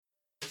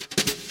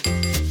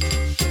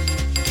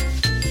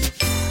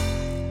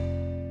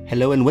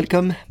Hello and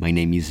welcome. My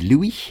name is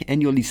Louis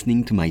and you're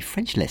listening to my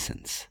French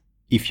lessons.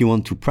 If you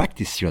want to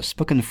practice your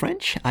spoken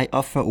French, I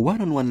offer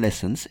one-on-one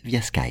lessons via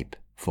Skype.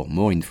 For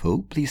more info,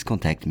 please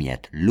contact me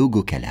at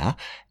logokala,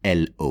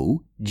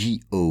 LOGOKALA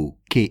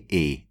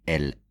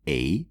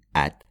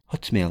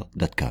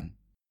 @hotmail.com.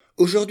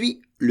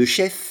 Aujourd'hui, le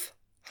chef.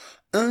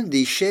 Un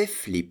des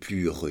chefs les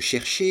plus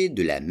recherchés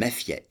de la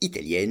mafia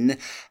italienne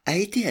a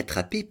été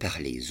attrapé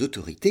par les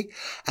autorités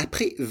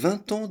après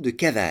 20 ans de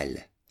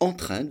cavale, en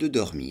train de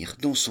dormir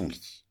dans son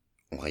lit.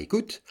 On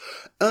réécoute.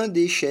 Un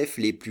des chefs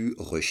les plus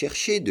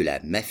recherchés de la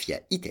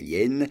mafia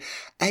italienne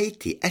a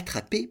été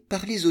attrapé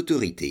par les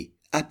autorités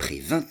après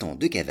 20 ans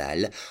de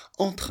cavale,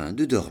 en train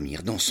de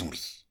dormir dans son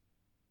lit.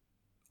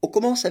 On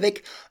commence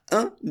avec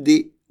un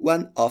des,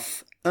 one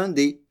of, un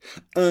des.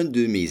 Un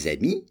de mes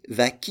amis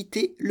va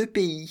quitter le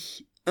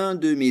pays. Un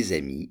de mes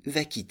amis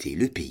va quitter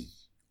le pays.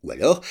 Ou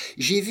alors,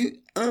 j'ai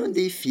vu un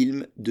des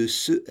films de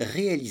ce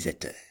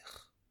réalisateur.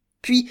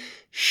 Puis,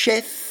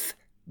 chef,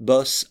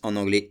 boss en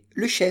anglais,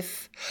 le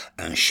chef,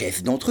 un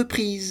chef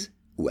d'entreprise.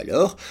 Ou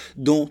alors,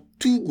 dans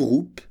tout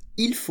groupe,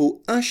 il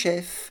faut un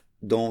chef.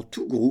 Dans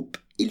tout groupe,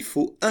 il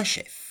faut un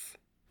chef.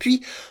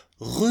 Puis,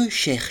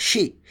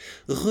 rechercher,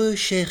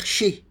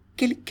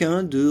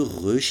 quelqu'un de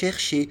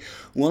recherché,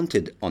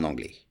 wanted en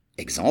anglais.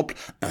 Exemple,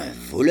 un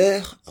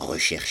voleur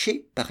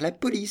recherché par la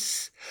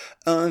police.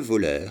 Un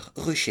voleur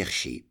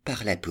recherché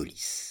par la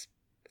police.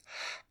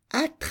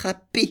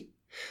 Attraper,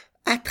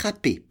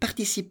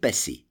 participe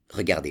passé.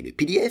 Regardez le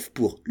PDF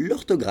pour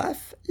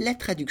l'orthographe, la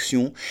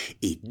traduction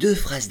et 2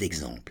 phrases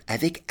d'exemple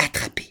avec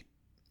attraper.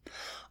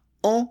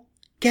 En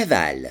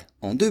cavale,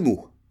 en 2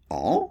 mots.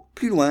 En,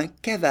 plus loin,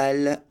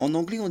 cavale. En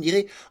anglais, on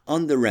dirait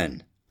on the run,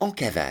 en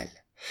cavale.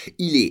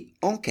 Il est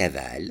en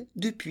cavale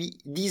depuis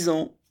 10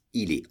 ans.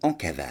 Il est en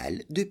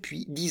cavale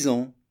depuis 10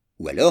 ans.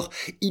 Ou alors,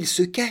 il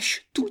se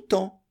cache tout le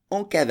temps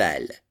en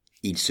cavale.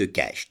 Il se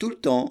cache tout le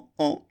temps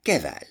en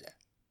cavale.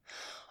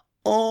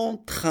 En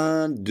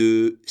train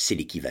de, c'est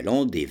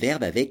l'équivalent des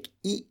verbes avec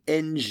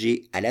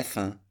ing à la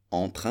fin.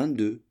 En train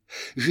de.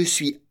 Je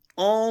suis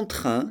en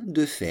train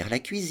de faire la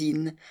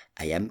cuisine.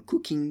 I am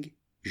cooking.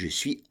 Je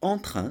suis en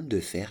train de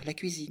faire la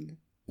cuisine.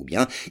 Ou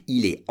bien,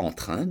 il est en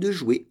train de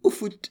jouer au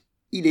foot.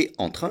 Il est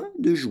en train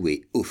de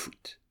jouer au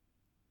foot.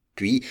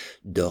 Puis,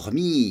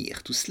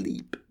 dormir, to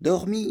sleep,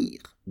 dormir.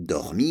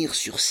 Dormir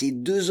sur ses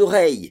 2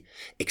 oreilles.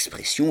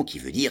 Expression qui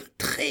veut dire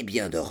très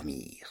bien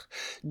dormir.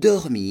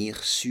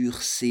 Dormir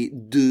sur ses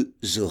 2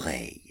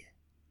 oreilles.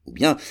 Ou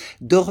bien,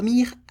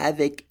 dormir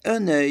avec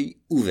un œil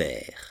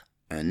ouvert.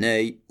 Un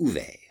œil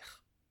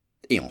ouvert.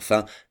 Et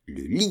enfin,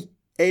 le lit,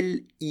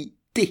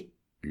 L-I-T.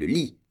 Le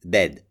lit,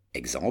 bed.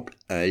 Exemple,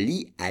 un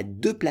lit à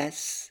 2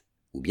 places.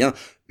 Ou bien,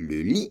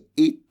 le lit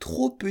est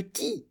trop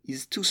petit,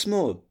 is too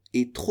small,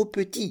 est trop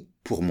petit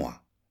pour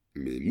moi.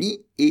 Le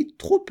lit est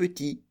trop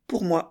petit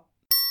pour moi.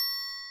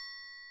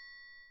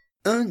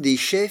 Un des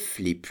chefs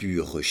les plus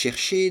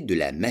recherchés de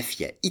la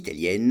mafia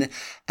italienne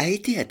a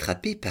été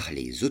attrapé par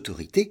les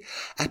autorités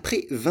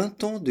après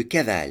 20 ans de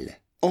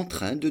cavale, en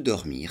train de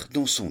dormir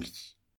dans son lit.